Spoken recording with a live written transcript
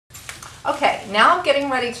Okay, now I'm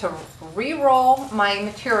getting ready to re-roll my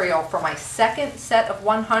material for my second set of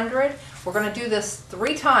 100. We're going to do this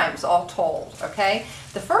 3 times all told, okay?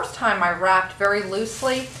 The first time I wrapped very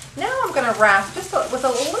loosely. Now I'm going to wrap just with a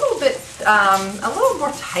little bit, a little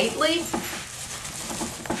more tightly.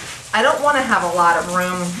 I don't want to have a lot of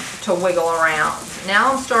room to wiggle around.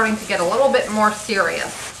 Now I'm starting to get a little bit more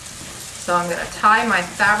serious. So I'm going to tie my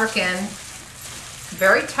fabric in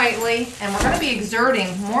very tightly, and we're going to be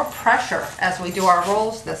exerting more pressure as we do our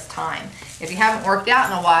rolls this time. If you haven't worked out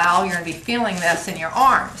in a while, you're going to be feeling this in your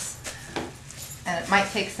arms. And it might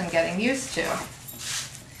take some getting used to,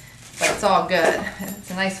 but it's all good. It's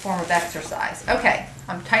a nice form of exercise. Okay,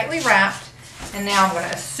 I'm tightly wrapped, and now I'm going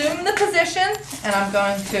to assume the position, and I'm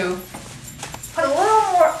going to put a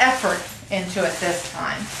little more effort into it this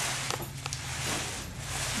time.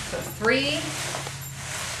 So 3,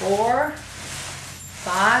 4,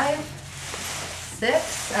 5,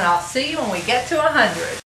 6, and I'll see you when we get to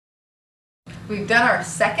 100. We've done our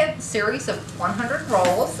second series of 100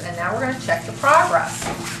 rolls, and now we're going to check the progress.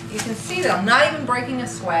 You can see that I'm not even breaking a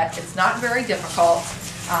sweat. It's not very difficult.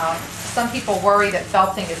 Some people worry that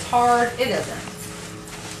felting is hard. It isn't.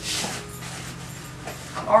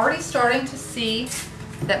 I'm already starting to see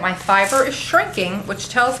that my fiber is shrinking, which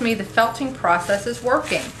tells me the felting process is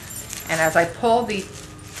working. And as I pull the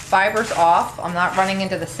fibers off, I'm not running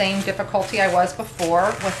into the same difficulty I was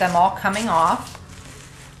before with them all coming off.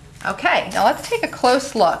 Okay, now let's take a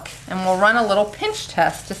close look, and we'll run a little pinch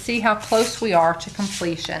test to see how close we are to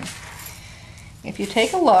completion. If you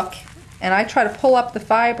take a look and I try to pull up the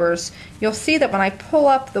fibers, you'll see that when I pull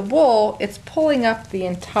up the wool, it's pulling up the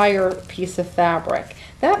entire piece of fabric.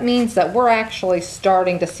 That means that we're actually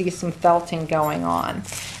starting to see some felting going on.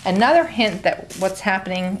 Another hint that what's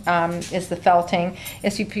happening is the felting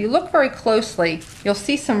is if you look very closely, you'll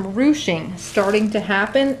see some ruching starting to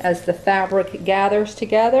happen as the fabric gathers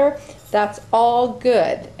together. That's all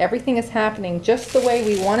good. Everything is happening just the way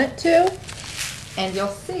we want it to, and you'll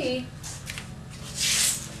see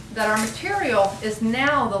that our material is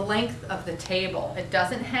now the length of the table. It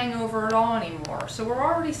doesn't hang over at all anymore. So we're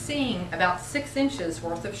already seeing about 6 inches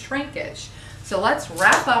worth of shrinkage. So let's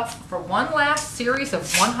wrap up for one last series of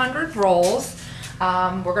 100 rolls.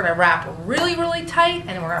 We're going to wrap really, really tight,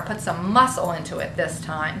 and we're going to put some muscle into it this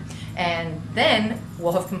time. And then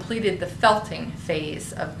we'll have completed the felting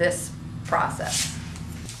phase of this process.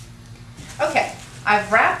 Okay.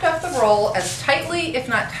 I've wrapped up the roll as tightly, if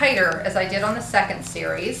not tighter, as I did on the second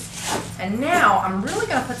series. And now I'm really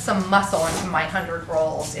going to put some muscle into my 100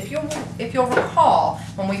 rolls. If you'll recall,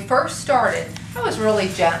 when we first started, I was really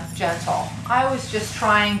gentle. I was just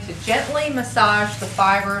trying to gently massage the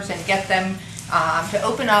fibers and get them to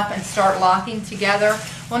open up and start locking together.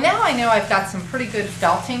 Well, now I know I've got some pretty good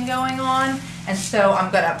felting going on, and so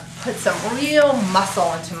I'm going to put some real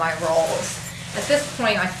muscle into my rolls. At this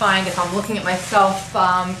point, I find if I'm looking at myself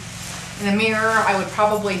in the mirror, I would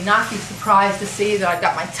probably not be surprised to see that I've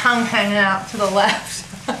got my tongue hanging out to the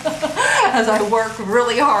left as I work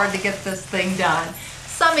really hard to get this thing done.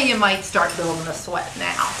 Some of you might start building a sweat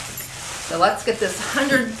now. So let's get this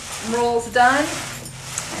 100 rolls done,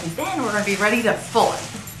 and then we're going to be ready to full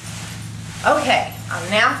it. Okay, I'm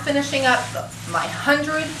now finishing up my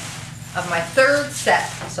 100 of my third set.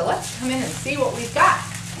 So let's come in and see what we've got.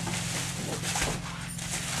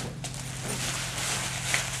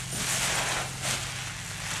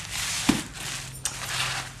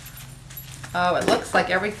 Oh, it looks like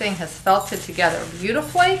everything has felted together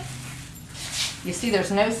beautifully. You see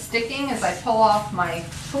there's no sticking as I pull off my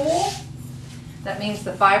tool. That means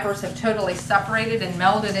the fibers have totally separated and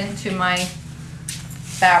melded into my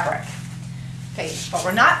fabric. Okay, but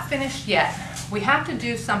we're not finished yet. We have to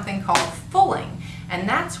do something called fulling, and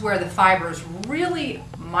that's where the fibers really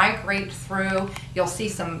migrate through. You'll see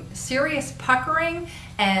some serious puckering,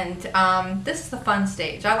 and this is the fun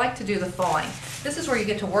stage. I like to do the fulling. This is where you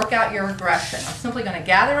get to work out your aggression. I'm simply going to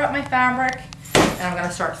gather up my fabric, and I'm going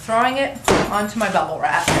to start throwing it onto my bubble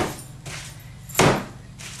wrap.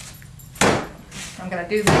 I'm going to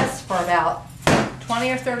do this for about 20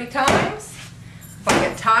 or 30 times. If I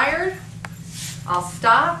get tired, I'll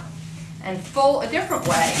stop and full a different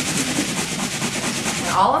way.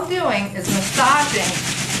 And all I'm doing is massaging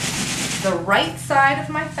the right side of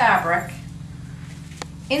my fabric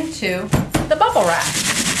into the bubble wrap.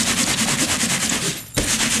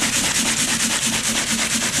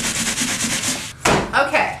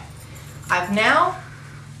 Okay, I've now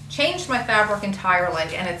changed my fabric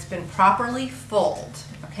entirely, and it's been properly fulled.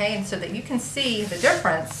 Okay, and so that you can see the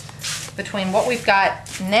difference between what we've got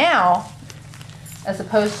now as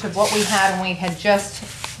opposed to what we had when we had just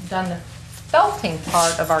done the felting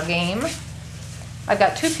part of our game, I've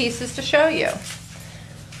got two pieces to show you.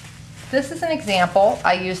 This is an example.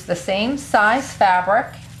 I used the same size fabric.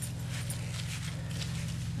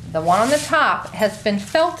 The one on the top has been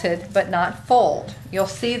felted but not fulled. You'll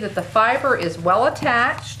see that the fiber is well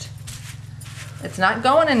attached. It's not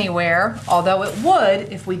going anywhere, although it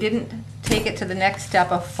would if we didn't take it to the next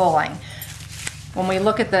step of fulling. When we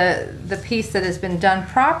look at the piece that has been done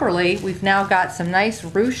properly, we've now got some nice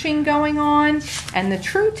ruching going on, and the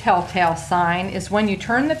true telltale sign is when you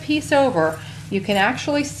turn the piece over, you can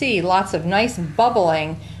actually see lots of nice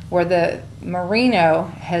bubbling where the merino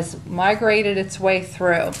has migrated its way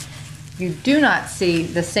through. You do not see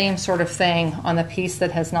the same sort of thing on the piece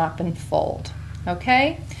that has not been fulled.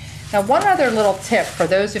 Okay? Now, one other little tip for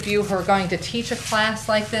those of you who are going to teach a class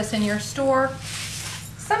like this in your store.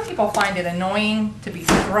 Some people find it annoying to be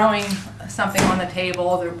throwing something on the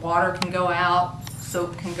table. The water can go out,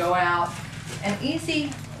 soap can go out. An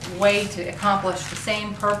easy way to accomplish the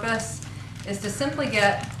same purpose is to simply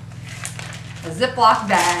get a Ziploc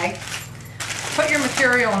bag, put your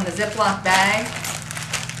material in the Ziploc bag,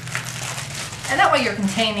 and that way you're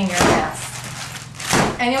containing your mess.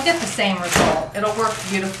 And you'll get the same result. It'll work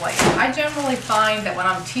beautifully. I generally find that when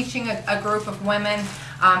I'm teaching a group of women,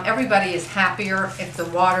 everybody is happier if the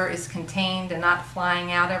water is contained and not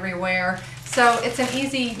flying out everywhere. So it's an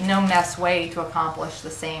easy, no mess way to accomplish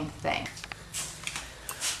the same thing.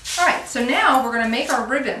 All right, so now we're going to make our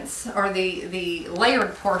ribbons, or the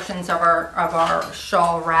layered portions of our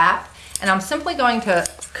shawl wrap. And I'm simply going to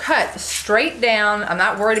cut straight down. I'm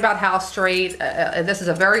not worried about how straight. This is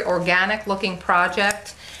a very organic looking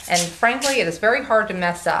project, and frankly it is very hard to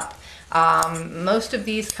mess up. Most of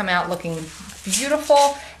these come out looking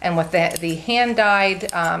beautiful, and with the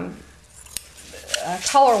hand-dyed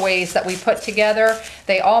colorways that we put together,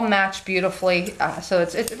 they all match beautifully, so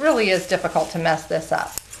it really is difficult to mess this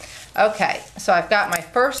up. Okay, so I've got my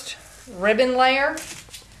first ribbon layer,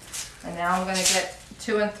 and now I'm going to get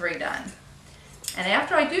 2 and 3 done. And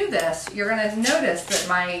after I do this, you're going to notice that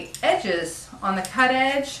my edges on the cut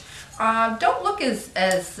edge don't look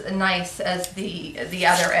as nice as the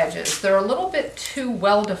other edges. They're a little bit too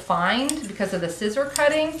well defined because of the scissor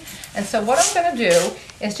cutting. And so what I'm going to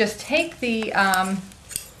do is just take the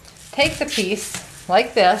piece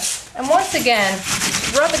like this, and once again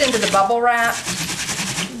rub it into the bubble wrap.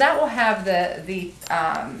 That will have the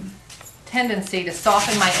tendency to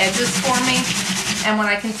soften my edges for me. And when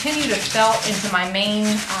I continue to felt into my main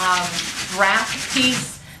wrap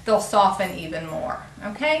piece, they'll soften even more.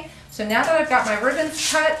 Okay? So now that I've got my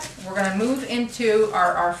ribbons cut, we're going to move into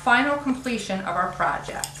our final completion of our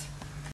project.